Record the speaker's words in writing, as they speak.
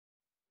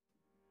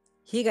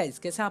Hey guys,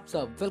 कैसे हैं आप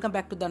सब। Welcome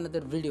back to the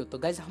another video. तो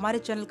गाइस, हमारे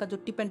चैनल का जो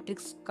टिप एंड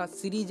ट्रिक्स का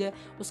सीरीज है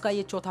उसका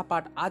ये चौथा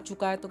पार्ट आ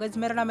चुका है। तो गाइस,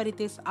 मेरा नाम है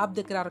रितेश, आप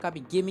देख रहे हैं आरकाबी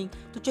गेमिंग।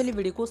 तो चलिए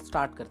वीडियो को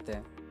स्टार्ट करते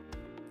हैं।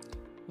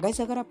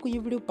 गाइस, अगर आपको ये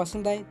वीडियो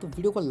पसंद आए तो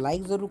वीडियो को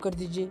लाइक ज़रूर कर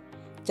दीजिए,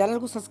 चैनल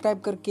को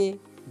सब्सक्राइब करके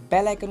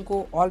बेल आइकन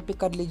को ऑल पे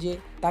कर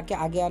लीजिए ताकि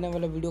आगे आने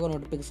वाले वीडियो का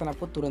नोटिफिकेशन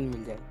आपको तुरंत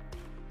मिल जाए।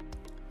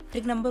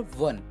 Trick number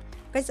 1।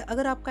 गाइस,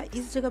 अगर आपका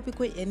इस जगह पे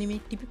कोई एनिमी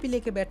टीपीपी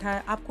लेके बैठा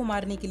है आपको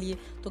मारने के लिए,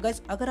 तो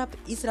गाइस अगर आप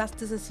इस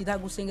रास्ते से सीधा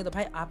घुसेंगे तो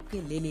भाई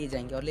आपके ले लिए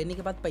जाएंगे और लेने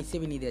के बाद पैसे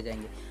भी नहीं दिए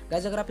जाएंगे।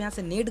 गाइस, अगर आप यहाँ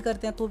से नेड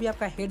करते हैं तो भी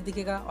आपका हेड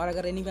दिखेगा और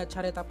अगर एनिमी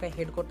अच्छा रहे तो आपका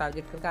हेड को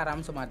टारगेट करके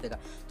आराम से मार देगा।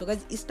 तो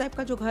गाइस, इस टाइप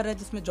का जो घर है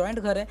जिसमें जॉइंट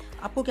घर है,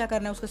 आपको क्या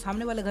करना है, उसके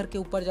सामने वाले घर के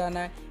ऊपर जाना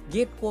है,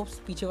 गेट को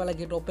पीछे वाला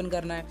गेट ओपन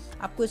करना है,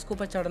 आपको इसके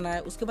ऊपर चढ़ना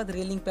है, उसके बाद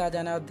रेलिंग पे आ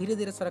जाना है और धीरे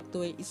धीरे सरकते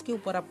हुए इसके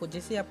ऊपर आपको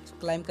जैसे आप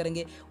क्लाइम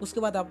करेंगे उसके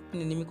बाद आप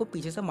अपने एनिमी को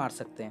पीछे से मार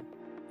सकते हैं।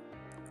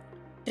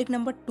 Trick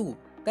number 2।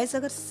 गाइस,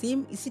 अगर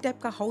सेम इसी टाइप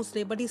का हाउस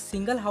रहे बट ये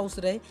सिंगल हाउस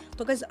रहे,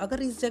 तो गाइस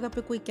अगर इस जगह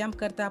पे कोई कैंप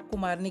करता है आपको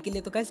मारने के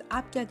लिए, तो गाइस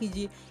आप क्या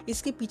कीजिए,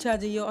 इसके पीछे आ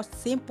जाइए और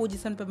सेम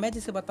पोजीशन पे मैं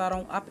जैसे बता रहा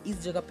हूँ आप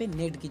इस जगह पे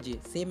नेट कीजिए,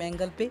 सेम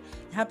एंगल पे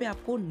यहाँ पे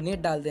आपको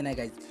नेट डाल देना है।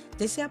 गाइस,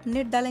 जैसे आप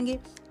नेट डालेंगे,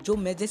 जो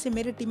मैं जैसे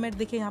मेरे टीममेट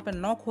देखे यहाँ पे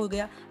नॉक हो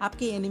गया,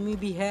 आपके एनिमी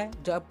भी है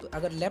जब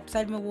अगर लेफ्ट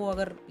साइड में वो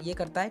अगर ये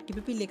करता है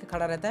टीपीपी लेके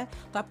खड़ा रहता है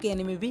तो आपके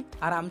एनिमी भी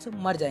आराम से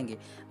मर जाएंगे।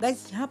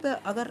 गाइस, यहाँ पे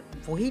अगर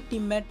वही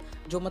टीममेट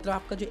जो मतलब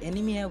आपका जो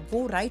एनिमी है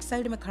वो राइट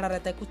साइड में खड़ा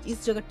रहता है कुछ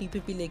इस जगह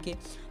टीपीपी लेके,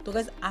 तो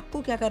गाइस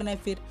आपको क्या करना है,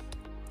 फिर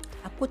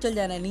आपको चल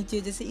जाना है नीचे।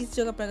 जैसे इस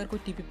जगह पर अगर कोई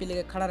टीपीपी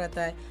लेकर खड़ा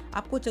रहता है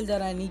आपको चल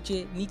जाना है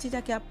नीचे। नीचे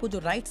जाके आपको जो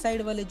राइट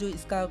साइड वाले जो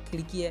इसका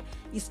खिड़की है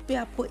इस पे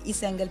आपको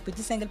इस एंगल पे,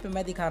 जिस एंगल पे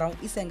मैं दिखा रहा हूँ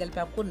इस एंगल पे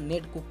आपको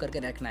नेट कुक करके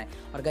रखना है।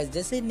 और गाइस,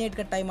 जैसे ही नेट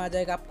का टाइम आ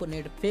जाएगा आपको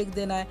नेट फेंक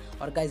देना है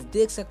और गाइस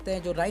देख सकते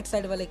हैं जो राइट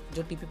साइड वाले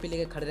जो टीपीपी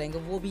लेकर खड़े रहेंगे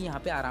वो भी यहाँ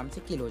पे आराम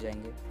से किल हो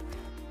जाएंगे।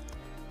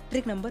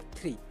 Trick number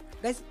 3।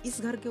 गाइस, इस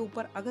घर के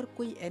ऊपर अगर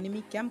कोई एनिमी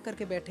कैंप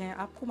करके बैठे हैं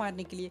आपको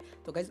मारने के लिए,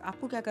 तो गाइस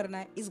आपको क्या करना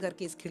है, इस घर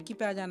के इस खिड़की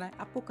पे आ जाना है,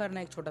 आपको करना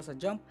है एक छोटा सा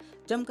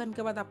जंप करने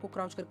के बाद आपको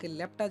क्राउच करके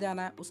लेफ्ट आ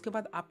जाना है। उसके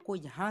बाद आपको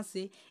यहाँ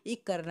से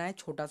एक करना है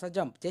छोटा सा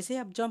जंप। जैसे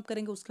आप जंप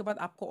करेंगे उसके बाद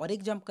आपको और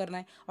एक जंप करना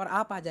है और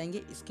आप आ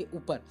जाएंगे इसके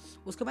ऊपर।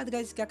 उसके बाद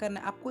गाइस क्या करना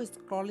है, आपको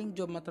स्क्रॉलिंग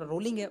जो मतलब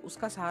रोलिंग है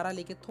उसका सहारा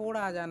लेके थोड़ा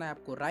आ जाना है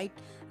आपको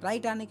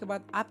राइट आने के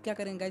बाद आप क्या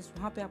करेंगे गाइस,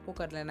 वहाँ पे आपको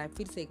कर लेना है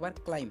फिर से एक बार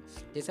क्लाइम।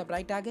 जैसे आप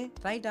राइट आ गए,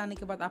 राइट आने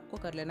के बाद आपको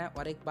कर लेना है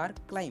और एक बार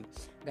क्लाइम।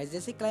 गाइस,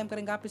 जैसे क्लाइम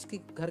करेंगे आप इसके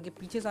घर के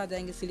पीछे से आ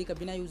जाएंगे सीढ़ी का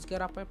बिना यूज किए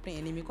और आप अपने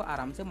एनिमी को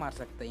आराम से मार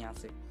सकते हैं यहाँ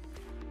से।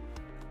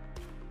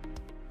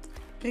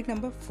 Trick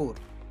number 4।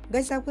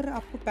 गाइस, अगर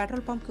आपको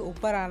पेट्रोल पंप के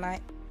ऊपर आना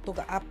है तो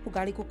आपको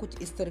गाड़ी को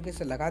कुछ इस तरीके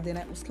से लगा देना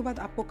है। उसके बाद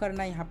आपको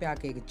करना है यहाँ पे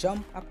आके एक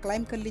जंप, आप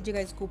क्लाइम कर लीजिएगा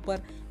इसके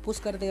ऊपर, पुश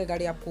कर देगा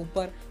गाड़ी आपको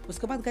ऊपर।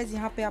 उसके बाद गाइस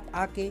यहाँ पे आप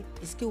आके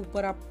इसके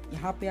ऊपर आप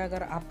यहाँ पे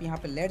अगर आप यहाँ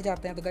पे लेट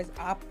जाते हैं तो गाइस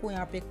आपको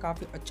यहाँ पे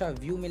काफ़ी अच्छा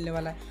व्यू मिलने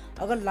वाला है।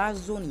 अगर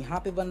लास्ट जोन यहाँ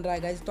पे बन रहा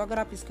है गाइस, तो अगर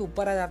आप इसके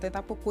ऊपर आ जाते हैं तो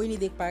आपको कोई नहीं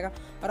देख पाएगा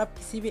और आप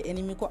किसी भी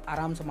एनिमी को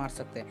आराम से मार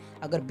सकते हैं।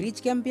 अगर ब्रिज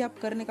कैंप भी आप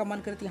करने का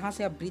मन करे तो यहाँ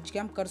से आप ब्रिज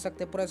कैंप कर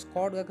सकते हैं। पूरा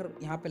स्क्वाड अगर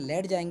यहाँ पे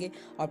लेट जाएंगे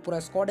और पूरा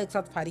स्क्वाड एक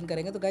साथ फायरिंग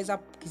करेंगे तो गाइस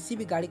आप किसी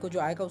भी गाड़ी को जो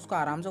आएगा उसको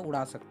आराम से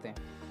उड़ा सकते हैं।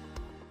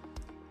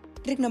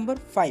 Trick number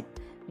 5।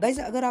 गाइस,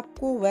 अगर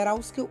आपको वेयर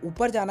हाउस के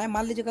ऊपर जाना है,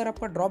 मान लीजिए अगर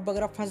आपका ड्रॉप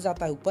वगैरह फंस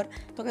जाता है ऊपर,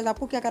 तो गाइस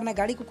आपको क्या करना है,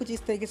 गाड़ी को कुछ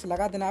इस तरीके से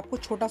लगा देना है, आपको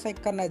छोटा सा एक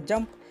करना है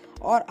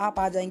जंप और आप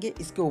आ जाएंगे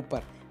इसके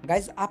ऊपर।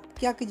 गाइस, आप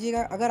क्या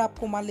कीजिएगा, अगर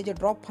आपको मान लीजिए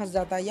ड्रॉप फंस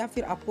जाता है या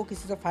फिर आपको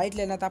किसी से फाइट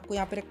लेना है तो आपको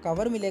यहाँ पर एक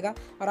कवर मिलेगा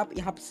और आप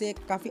यहाँ से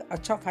काफ़ी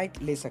अच्छा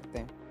फाइट ले सकते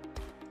हैं।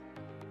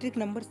 Trick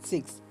number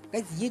 6।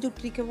 गाइस, ये जो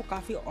ट्रिक है वो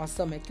काफ़ी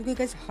ऑसम है क्योंकि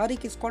गाइस हर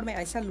एक स्क्वाड में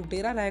ऐसा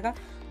लुटेरा रहेगा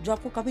जो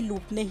आपको कभी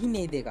लूटने ही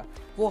नहीं देगा।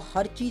 वो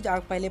हर चीज़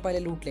आप पहले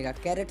लूट लेगा,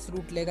 कैरेट्स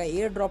लूट लेगा,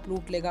 एयर ड्रॉप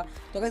लूट लेगा।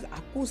 तो गाइस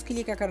आपको उसके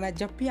लिए क्या करना है,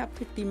 जब भी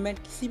आपके टीममेट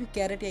किसी भी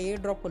कैरेट या एयर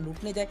ड्रॉप को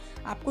लूटने जाए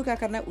आपको क्या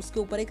करना है, उसके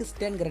ऊपर एक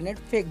स्टैंड ग्रेनेड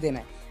फेंक देना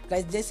है।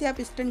 गाइस, जैसे आप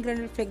स्टैंड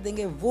ग्रेनेड फेंक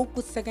देंगे वो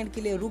कुछ सेकंड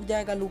के लिए रुक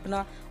जाएगा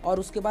लूटना और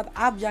उसके बाद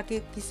आप जाके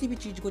किसी भी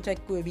चीज़ को, चाहे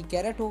कोई भी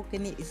कैरेट हो कि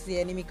नहीं इससे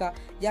एनिमी का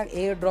या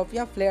एयर ड्रॉप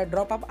या फ्लेयर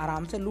ड्रॉप, आप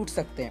आराम से लूट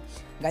सकते हैं।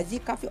 गाइस, ये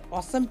काफ़ी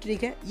ऑसम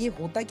ट्रिक है। ये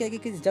होता क्या है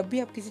कि जब भी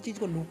आप किसी चीज़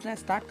को लूटना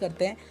स्टार्ट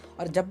करते हैं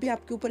और जब भी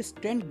आपके ऊपर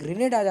स्टैंड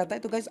ग्रेनेड आ जाता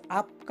है तो गाइस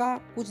आपका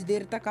कुछ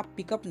देर तक आप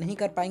पिकअप नहीं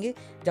कर पाएंगे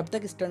जब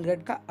तक स्टैंड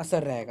ग्रेनेड का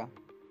असर रहेगा।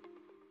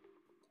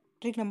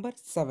 Trick number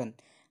 7।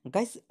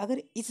 गाइस,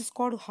 अगर इस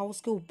स्क्वाड हाउस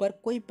के ऊपर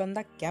कोई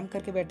बंदा कैंप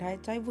करके बैठा है,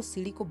 चाहे वो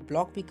सीढ़ी को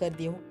ब्लॉक भी कर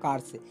दिए हो कार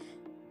से,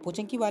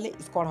 पोचंकी वाले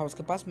स्क्वाड हाउस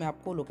के पास मैं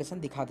आपको लोकेशन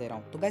दिखा दे रहा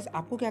हूँ। तो गाइस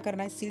आपको क्या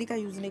करना है, सीढ़ी का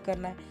यूज़ नहीं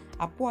करना है,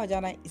 आपको आ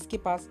जाना है इसके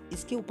पास,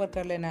 इसके ऊपर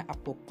कर लेना है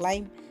आपको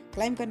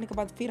क्लाइम करने के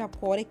बाद फिर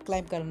आपको और एक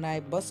क्लाइम करना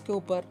है बस के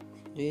ऊपर,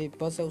 जो ये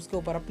बस है उसके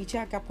ऊपर आप पीछे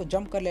आके आपको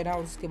जंप कर लेना है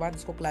और उसके बाद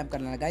इसको क्लाइम कर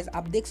लेना है। गाइस,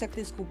 आप देख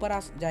सकते हैं इसके ऊपर आ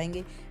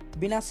जाएंगे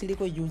बिना सीढ़ी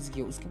को यूज़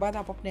किए। उसके बाद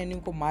आप अपने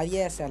एनिमी को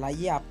मारिए या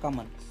सहलाइए आपका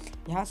मन।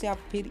 यहाँ से आप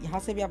फिर यहाँ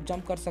से भी आप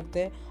जंप कर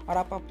सकते हैं और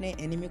आप अपने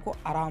एनिमी को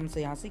आराम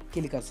से यहाँ से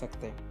किल कर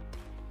सकते हैं।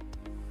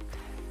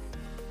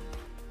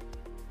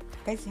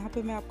 गाइस, यहाँ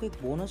पे मैं आपको एक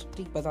बोनस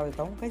ट्रिक बता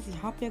देता हूँ। गाइस,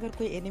 यहाँ पे अगर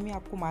कोई एनिमी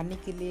आपको मारने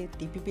के लिए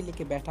टीपीपी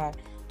लेके बैठा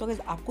है तो गाइस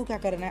आपको क्या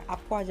करना है,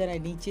 आपको आ जाना है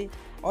नीचे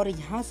और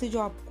यहाँ से जो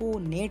आपको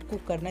नेट को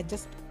करना है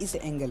जस्ट इस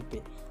एंगल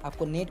पे,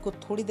 आपको नेट को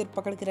थोड़ी देर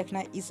पकड़ के रखना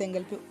है इस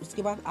एंगल पे।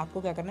 उसके बाद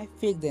आपको क्या करना है,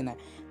 फेंक देना है।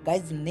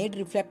 गाइस नेट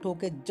रिफ्लेक्ट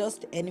होकर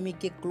जस्ट एनिमी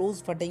के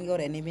क्लोज फटेंगे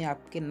और एनिमी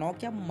आपके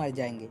नॉक या मर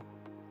जाएंगे।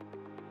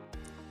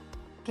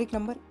 ट्रिक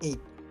नंबर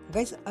 8,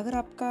 गाइस अगर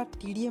आपका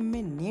टीडीएम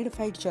में नेड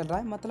फाइट चल रहा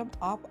है, मतलब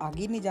आप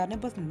आगे नहीं जा रहे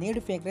हैं, बस नेड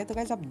फेंक रहे हैं, तो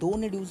गाइस आप 2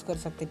 नेड यूज़ कर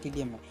सकते हैं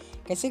टीडीएम में।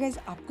 कैसे गाइस,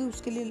 आपको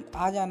उसके लिए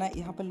आ जाना है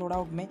यहाँ पे लोड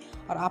आउट में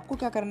और आपको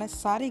क्या करना है,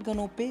 सारे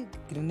गनों पे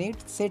ग्रेनेड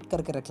सेट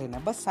करके रख लेना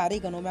है। बस सारे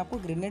गनों में आपको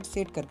ग्रेनेड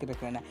सेट करके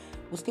रख लेना है।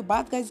 उसके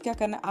बाद गाइस क्या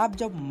करना है, आप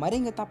जब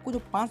मरेंगे तो आपको जो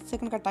 5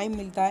 सेकंड का टाइम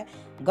मिलता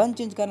है गन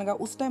चेंज करने का,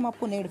 उस टाइम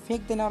आपको नेड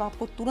फेंक देना है और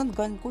आपको तुरंत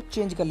गन को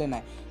चेंज कर लेना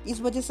है।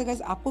 इस वजह से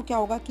गाइस आपको क्या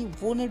होगा कि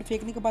वो नेड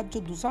फेंकने के बाद जो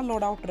दूसरा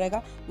लोड आउट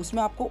रहेगा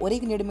उसमें आपको और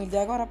एक नेड मिल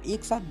जाएगा और आप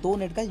एक साथ 2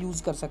 नेट का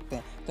यूज कर सकते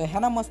हैं। तो है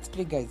ना मस्त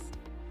trick guys.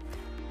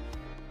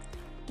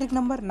 Trick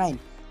number 9,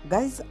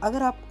 guys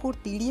अगर आपको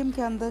टीडीएम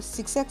के अंदर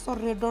 6x और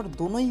रेड डॉट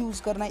दोनों ही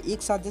यूज़ करना है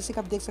एक साथ, जैसे कि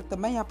आप देख सकते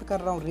हैं मैं यहाँ पे कर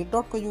रहा हूँ रेड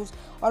डॉट को यूज़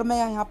और मैं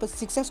यहाँ पे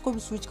 6x को भी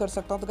स्विच कर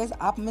सकता हूँ। तो गाइज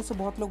आप में से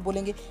बहुत लोग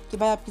बोलेंगे कि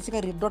भाई आप किसी का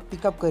रेड डॉट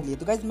पिकअप कर लिए।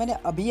 तो गाइज मैंने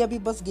अभी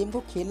बस गेम को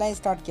खेलना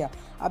स्टार्ट किया।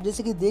 आप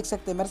जैसे कि देख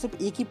सकते हैं मेरा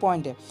सिर्फ एक ही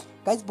पॉइंट है।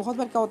 गाइज बहुत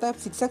बार क्या होता है,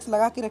 6x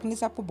लगा के रखने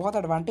से आपको बहुत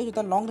एडवांटेज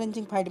होता है लॉन्ग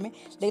रेंजिंग फाइट में,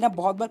 लेकिन आप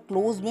बहुत बार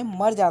क्लोज में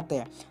मर जाते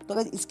हैं। तो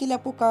गाइज इसके लिए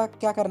आपको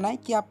क्या करना है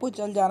कि आपको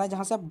चल जाना है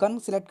जहाँ से आप गन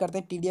सिलेक्ट करते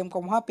हैं टीडीएम का,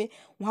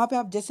 वहाँ पे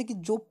आप जैसे कि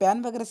जो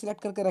पैन वगैरह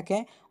सिलेक्ट करके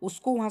रखें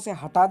उसको वहाँ से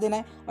हटा देना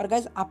है और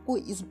गाइज आपको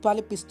इस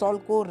वाले पिस्तौल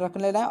को रख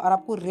लेना है और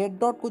आपको रेड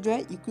डॉट को जो है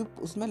इक्विप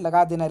उसमें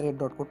लगा देना है रेड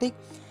डॉट को। ठीक,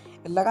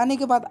 लगाने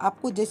के बाद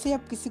आपको जैसे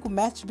आप किसी को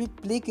मैच भी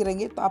प्ले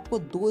करेंगे तो आपको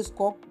 2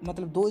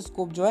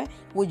 स्कोप जो है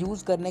वो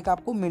यूज़ करने का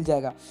आपको मिल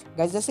जाएगा।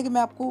 गाइज जैसे कि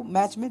मैं आपको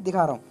मैच में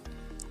दिखा रहा हूँ,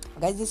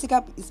 गाइज जैसे कि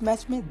आप इस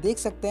मैच में देख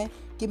सकते हैं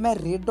कि मैं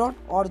रेड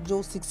डॉट और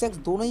जो 6x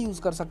दोनों ही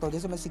यूज़ कर सकता हूँ।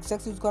 जैसे मैं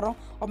 6x यूज़ कर रहा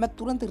हूँ और मैं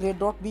तुरंत रेड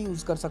डॉट भी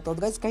यूज़ कर सकता हूँ।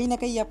 तो गाइज कहीं ना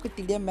कहीं आपके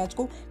टीडीएम मैच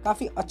को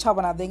काफ़ी अच्छा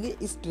बना देंगे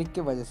इस ट्रिक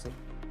की वजह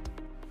से।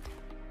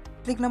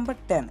 ट्रिक नंबर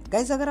 10,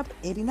 गाइज अगर आप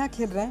एरिना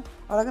खेल रहे हैं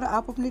और अगर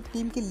आप अपनी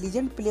टीम के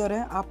लीजेंड प्लेयर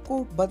हैं, आपको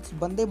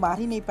बंदे मार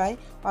ही नहीं पाए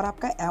और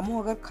आपका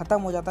एमो अगर ख़त्म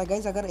हो जाता है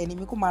गाइज अगर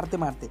एनिमी को मारते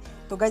मारते,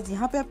 तो गाइज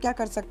यहाँ पे आप क्या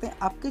कर सकते हैं,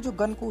 आपके जो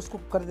गन को उसको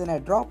कर देना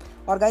है ड्रॉप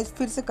और गाइज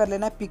फिर से कर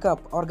लेना है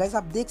पिकअप। और गाइज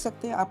आप देख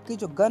सकते हैं आपकी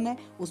जो गन है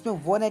उसमें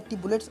 180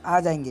 बुलेट्स आ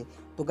जाएंगे।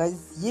 तो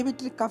गाइज ये भी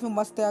ट्रिक काफ़ी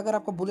मस्त है, अगर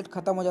आपका बुलेट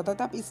ख़त्म हो जाता है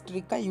तो आप इस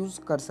ट्रिक का यूज़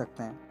कर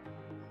सकते हैं।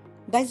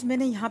 गाइज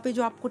मैंने यहाँ पे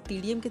जो आपको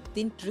टीडीएम के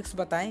 3 ट्रिक्स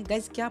बताएं,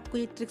 गाइज क्या आपको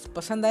ये ट्रिक्स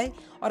पसंद आए?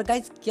 और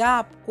गाइज क्या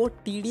आपको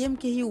टीडीएम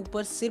के ही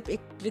ऊपर सिर्फ एक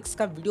ट्रिक्स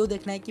का वीडियो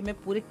देखना है कि मैं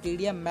पूरे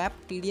टीडीएम मैप,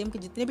 टीडीएम के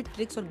जितने भी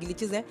ट्रिक्स और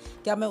ग्लिचेस हैं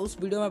क्या मैं उस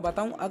वीडियो में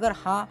बताऊं? अगर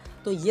हाँ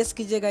तो येस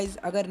कीजिए गाइज,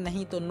 अगर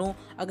नहीं तो नो।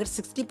 अगर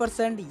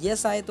 60%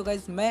 येस आए तो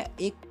गाइज मैं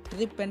एक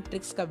टिप एंड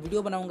ट्रिक्स का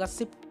वीडियो बनाऊंगा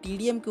सिर्फ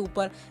टीडीएम के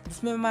ऊपर,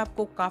 जिसमें मैं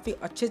आपको काफ़ी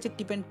अच्छे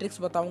टिप एंड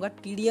ट्रिक्स बताऊंगा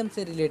टीडीएम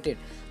से रिलेटेड।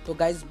 तो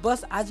गाइज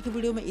बस आज की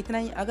वीडियो में इतना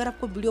ही। अगर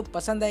आपको वीडियो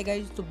पसंद आए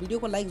गाइज तो वीडियो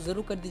को लाइक ज़रूर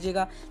कर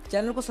दीजिएगा,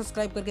 चैनल को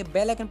सब्सक्राइब करके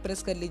बेल आइकन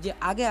प्रेस कर लीजिए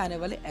आगे आने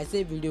वाले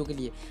ऐसे वीडियो के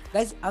लिए।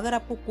 गाइज अगर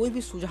आपको कोई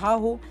भी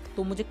सुझाव हो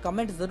तो मुझे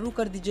कमेंट ज़रूर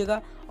कर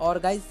दीजिएगा। और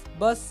गाइज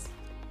बस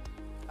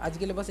आज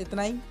के लिए बस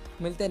इतना ही,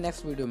 मिलते हैं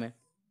नेक्स्ट वीडियो में।